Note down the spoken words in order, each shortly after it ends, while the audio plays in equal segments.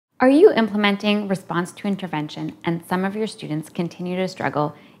Are you implementing response to intervention and some of your students continue to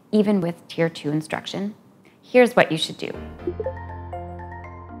struggle even with Tier 2 instruction? Here's what you should do.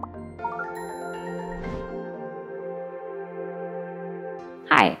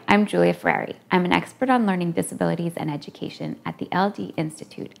 Hi, I'm Julia Ferrari. I'm an expert on learning disabilities and education at the LD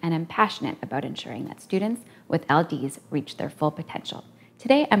Institute, and I'm passionate about ensuring that students with LDs reach their full potential.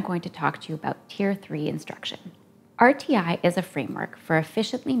 Today, I'm going to talk to you about Tier 3 instruction. RTI is a framework for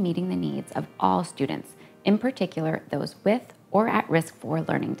efficiently meeting the needs of all students, in particular those with or at risk for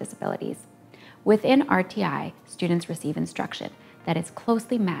learning disabilities. Within RTI, students receive instruction that is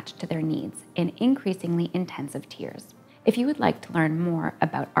closely matched to their needs in increasingly intensive tiers. If you would like to learn more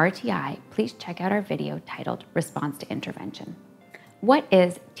about RTI, please check out our video titled Response to Intervention. What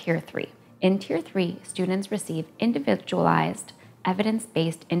is Tier 3? In Tier 3, students receive individualized,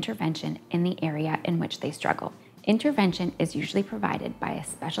 evidence-based intervention in the area in which they struggle. Intervention is usually provided by a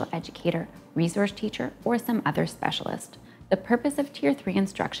special educator, resource teacher, or some other specialist. The purpose of Tier 3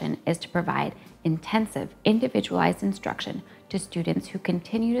 instruction is to provide intensive, individualized instruction to students who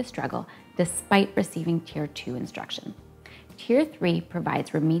continue to struggle despite receiving Tier 2 instruction. Tier 3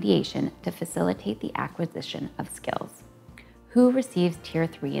 provides remediation to facilitate the acquisition of skills. Who receives Tier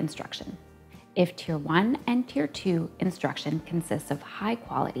 3 instruction? If Tier 1 and Tier 2 instruction consists of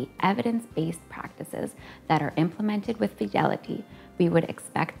high-quality, evidence-based practices that are implemented with fidelity, we would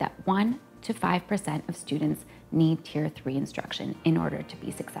expect that 1 to 5% of students need Tier 3 instruction in order to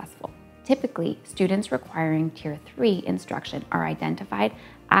be successful. Typically, students requiring Tier 3 instruction are identified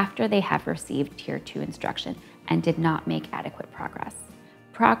after they have received Tier 2 instruction and did not make adequate progress.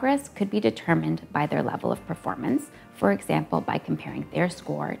 Progress could be determined by their level of performance, for example, by comparing their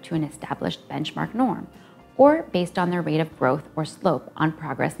score to an established benchmark norm, or based on their rate of growth or slope on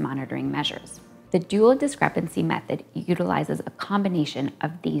progress monitoring measures. The dual discrepancy method utilizes a combination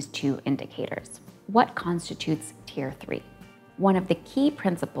of these two indicators. What constitutes Tier 3? One of the key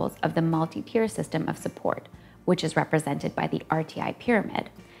principles of the multi-tier system of support, which is represented by the RTI pyramid,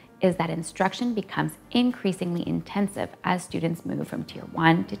 is that instruction becomes increasingly intensive as students move from Tier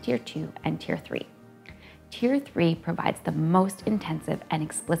 1 to Tier 2 and Tier 3. Tier 3 provides the most intensive and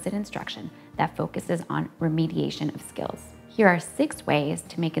explicit instruction that focuses on remediation of skills. Here are 6 ways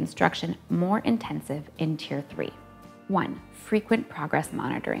to make instruction more intensive in Tier 3. 1. Frequent progress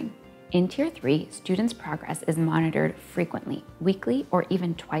monitoring. In Tier 3, students' progress is monitored frequently, weekly or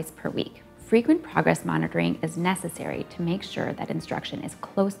even twice per week. Frequent progress monitoring is necessary to make sure that instruction is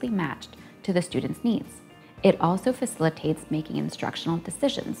closely matched to the student's needs. It also facilitates making instructional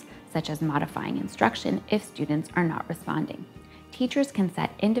decisions, such as modifying instruction if students are not responding. Teachers can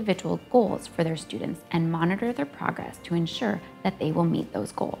set individual goals for their students and monitor their progress to ensure that they will meet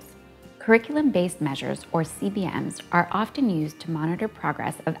those goals. Curriculum-based measures, or CBMs, are often used to monitor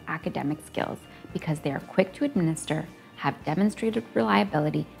progress of academic skills because they are quick to administer, have demonstrated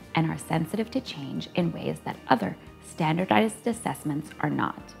reliability, and are sensitive to change in ways that other standardized assessments are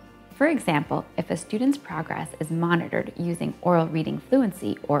not. For example, if a student's progress is monitored using oral reading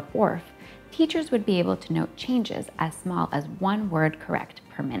fluency, or ORF, teachers would be able to note changes as small as 1 word correct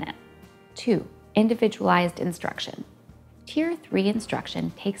per minute. 2. Individualized instruction. Tier 3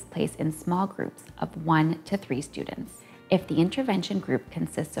 instruction takes place in small groups of 1 to 3 students. If the intervention group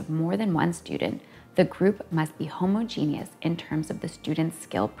consists of more than 1 student, the group must be homogeneous in terms of the student's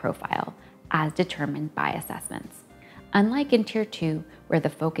skill profile, as determined by assessments. Unlike in Tier 2, where the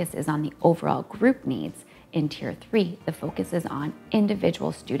focus is on the overall group needs, in Tier 3, the focus is on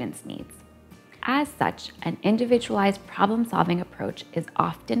individual students' needs. As such, an individualized problem-solving approach is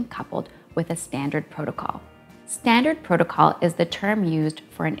often coupled with a standard protocol. Standard protocol is the term used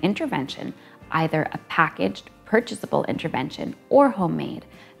for an intervention, either a packaged, purchasable intervention or homemade,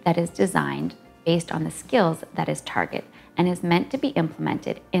 that is designed based on the skills that is target and is meant to be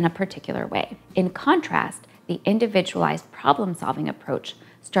implemented in a particular way. In contrast, the individualized problem-solving approach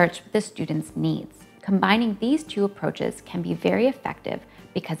starts with the student's needs. Combining these two approaches can be very effective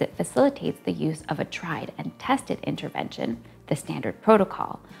because it facilitates the use of a tried and tested intervention, the standard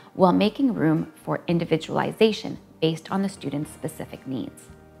protocol, while making room for individualization based on the student's specific needs.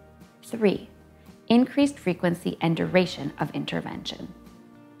 3. Increased frequency and duration of intervention.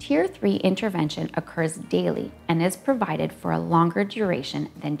 Tier 3 intervention occurs daily and is provided for a longer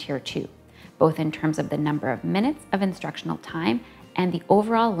duration than Tier 2, both in terms of the number of minutes of instructional time and the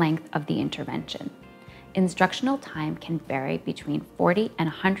overall length of the intervention. Instructional time can vary between 40 and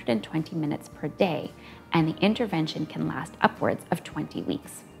 120 minutes per day, and the intervention can last upwards of 20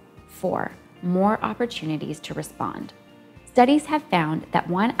 weeks. 4. More opportunities to respond. Studies have found that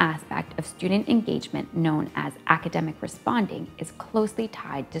one aspect of student engagement known as academic responding is closely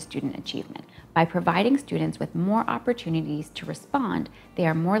tied to student achievement. By providing students with more opportunities to respond, they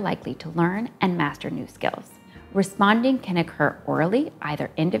are more likely to learn and master new skills. Responding can occur orally, either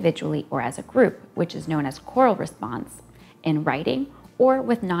individually or as a group, which is known as choral response, in writing, or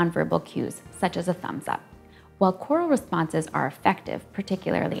with nonverbal cues, such as a thumbs up. While choral responses are effective,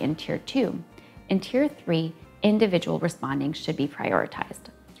 particularly in Tier 2, in Tier 3, individual responding should be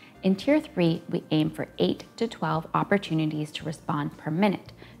prioritized. In Tier 3, we aim for 8 to 12 opportunities to respond per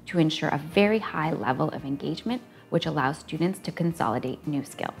minute to ensure a very high level of engagement, which allows students to consolidate new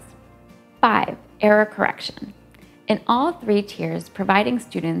skills. 5. Error correction. In all 3 tiers, providing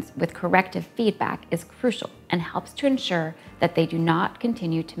students with corrective feedback is crucial and helps to ensure that they do not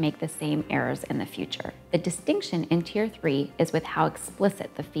continue to make the same errors in the future. The distinction in Tier 3 is with how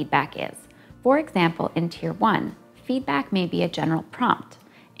explicit the feedback is. For example, in Tier 1, feedback may be a general prompt.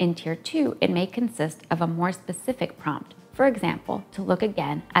 In Tier 2, it may consist of a more specific prompt. For example, to look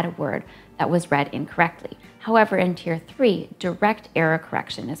again at a word that was read incorrectly. However, in Tier 3, direct error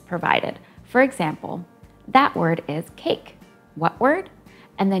correction is provided. For example, that word is cake. What word?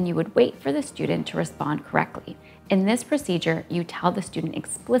 And then you would wait for the student to respond correctly. In this procedure, you tell the student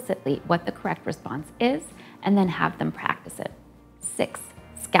explicitly what the correct response is and then have them practice it. 6.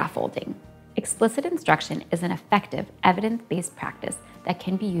 Scaffolding. Explicit instruction is an effective, evidence-based practice that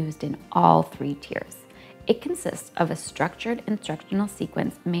can be used in all 3 tiers. It consists of a structured instructional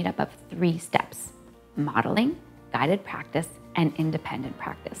sequence made up of 3 steps: modeling, guided practice, and independent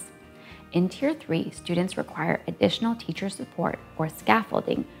practice. In Tier 3, students require additional teacher support or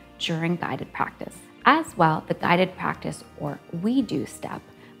scaffolding during guided practice. As well, the guided practice or we do step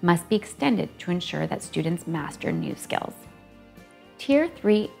must be extended to ensure that students master new skills. Tier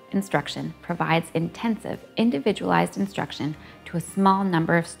 3 instruction provides intensive, individualized instruction to a small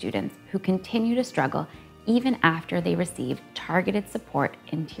number of students who continue to struggle even after they receive targeted support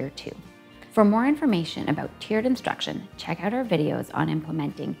in Tier 2. For more information about tiered instruction, check out our videos on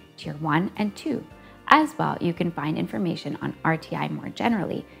implementing Tier 1 and 2. As well, you can find information on RTI more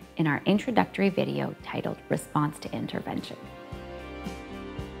generally in our introductory video titled Response to Intervention.